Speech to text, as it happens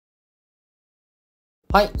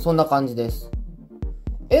はい、そんな感じです。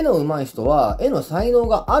絵の上手い人は絵の才能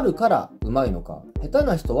があるから上手いのか、下手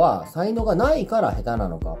な人は才能がないから下手な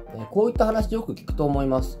のか、こういった話よく聞くと思い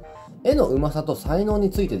ます。絵の上手さと才能に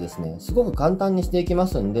ついてですね、すごく簡単にしていきま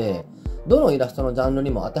すんで、どのイラストのジャンルに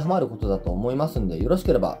も当てはまることだと思いますんで、よろし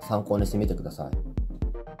ければ参考にしてみてください。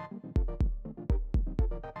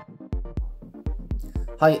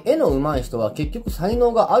はい、絵の上手い人は結局才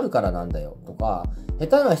能があるからなんだよとか、下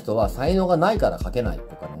手な人は才能がないから描けない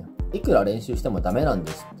とかね、いくら練習してもダメなん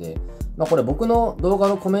ですって、これ僕の動画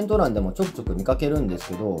のコメント欄でもちょくちょく見かけるんです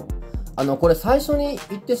けど、これ最初に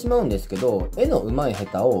言ってしまうんですけど、絵の上手い下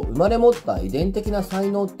手を生まれ持った遺伝的な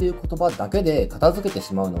才能っていう言葉だけで片付けて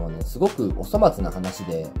しまうのはね、すごくお粗末な話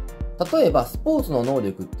で、例えばスポーツの能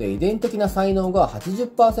力って遺伝的な才能が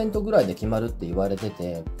 80% ぐらいで決まるって言われて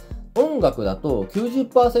て、音楽だと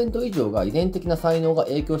 90% 以上が遺伝的な才能が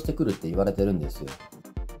影響してくるって言われてるんですよ。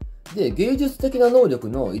で、芸術的な能力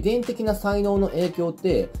の遺伝的な才能の影響っ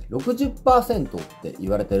て 60% って言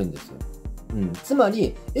われてるんですよ。つま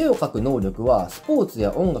り、絵を描く能力はスポーツ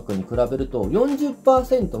や音楽に比べると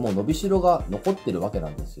 40% も伸びしろが残ってるわけな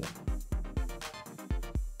んですよ。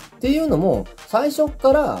っていうのも、最初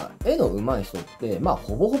から絵の上手い人って、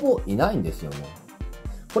ほぼほぼいないんですよね。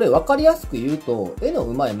これ分かりやすく言うと、絵の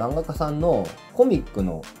上手い漫画家さんのコミック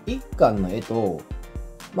の1巻の絵と、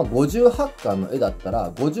58巻の絵だった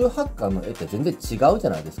ら、58巻の絵って全然違うじゃ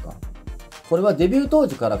ないですか。これはデビュー当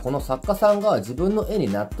時からこの作家さんが自分の絵に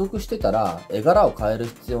納得してたら、絵柄を変える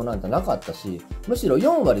必要なんてなかったし、むしろ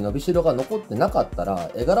4割伸びしろが残ってなかったら、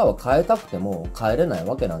絵柄を変えたくても変えれない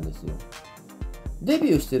わけなんですよ。デ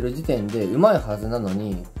ビューしてる時点で上手いはずなの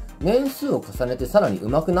に、年数を重ねてさらに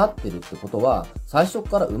上手くなってるってことは、最初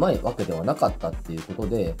から上手いわけではなかったっていうこと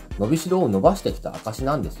で、伸びしろを伸ばしてきた証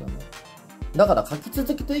なんですよね。だから書き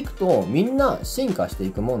続けていくとみんな進化して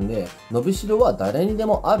いくもんで、伸びしろは誰にで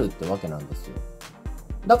もあるってわけなんですよ。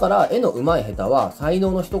だから絵の上手い下手は才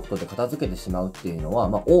能の一言で片付けてしまうっていうのは、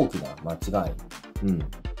大きな間違い。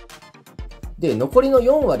で、残りの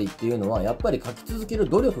4割っていうのはやっぱり書き続ける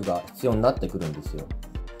努力が必要になってくるんですよ。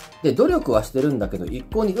で、努力はしてるんだけど一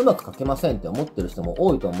向にうまく書けませんって思ってる人も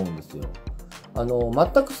多いと思うんですよ。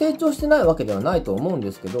全く成長してないわけではないと思うん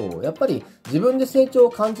ですけど、やっぱり自分で成長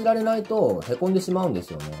を感じられないと凹んでしまうんで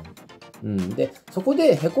すよね。で、そこ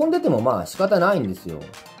で凹んでても仕方ないんですよ。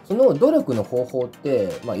その努力の方法っ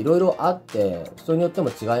て、いろいろあって、人によっても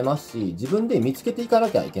違いますし、自分で見つけていかな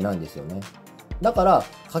きゃいけないんですよね。だから、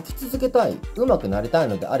書き続けたい、上手くなりたい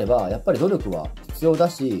のであれば、やっぱり努力は必要だ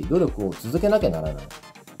し、努力を続けなきゃならない。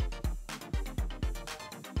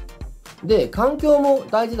で、環境も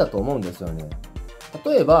大事だと思うんですよね。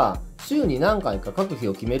例えば、週に何回か書く日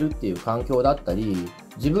を決めるっていう環境だったり、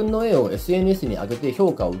自分の絵を SNS に上げて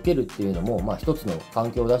評価を受けるっていうのも、一つの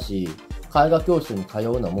環境だし、絵画教室に通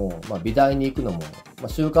うのも、美大に行くのも、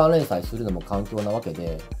週刊連載するのも環境なわけ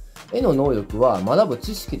で、絵の能力は学ぶ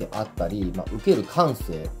知識であったり、受ける感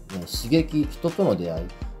性、刺激、人との出会い、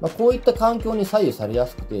こういった環境に左右されや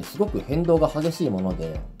すくて、すごく変動が激しいもの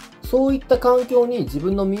で、そういった環境に自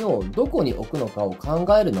分の身をどこに置くのかを考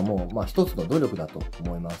えるのも、一つの努力だと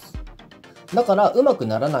思います。だから、上手く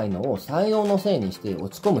ならないのを才能のせいにして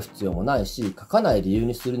落ち込む必要もないし、書かない理由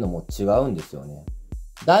にするのも違うんですよね。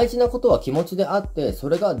大事なことは気持ちであって、そ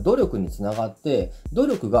れが努力につながって、努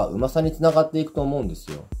力が上手さにつながっていくと思うんです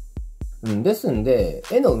よ。ですんで、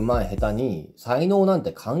絵の上手い下手に才能なん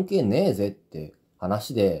て関係ねえぜって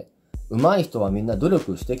話で、上手い人はみんな努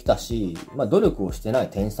力してきたし、努力をしてない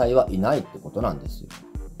天才はいないってことなんですよ。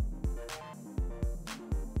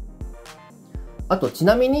あと、ち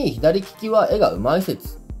なみに左利きは絵が上手い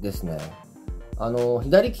説ですね。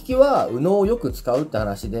左利きは右脳をよく使うって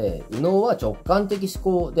話で、右脳は直感的思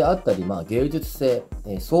考であったり、芸術性、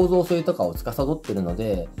創造性とかを司っているの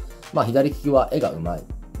で、左利きは絵が上手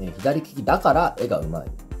い。左利きだから絵が上手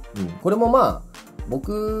い。これも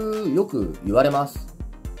僕、よく言われます。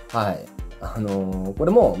はい。こ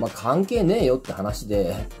れも、関係ねえよって話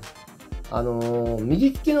で、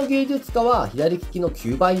右利きの芸術家は左利きの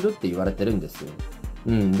9倍いるって言われてるんですよ。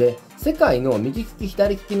で、世界の右利き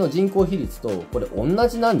左利きの人口比率と、これ同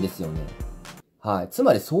じなんですよね。はい。つ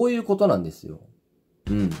まりそういうことなんですよ。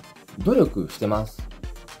努力してます。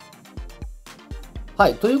は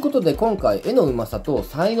い。ということで今回絵の上手さと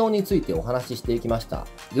才能についてお話ししていきました。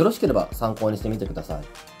よろしければ参考にしてみてください。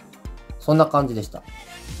そんな感じでした。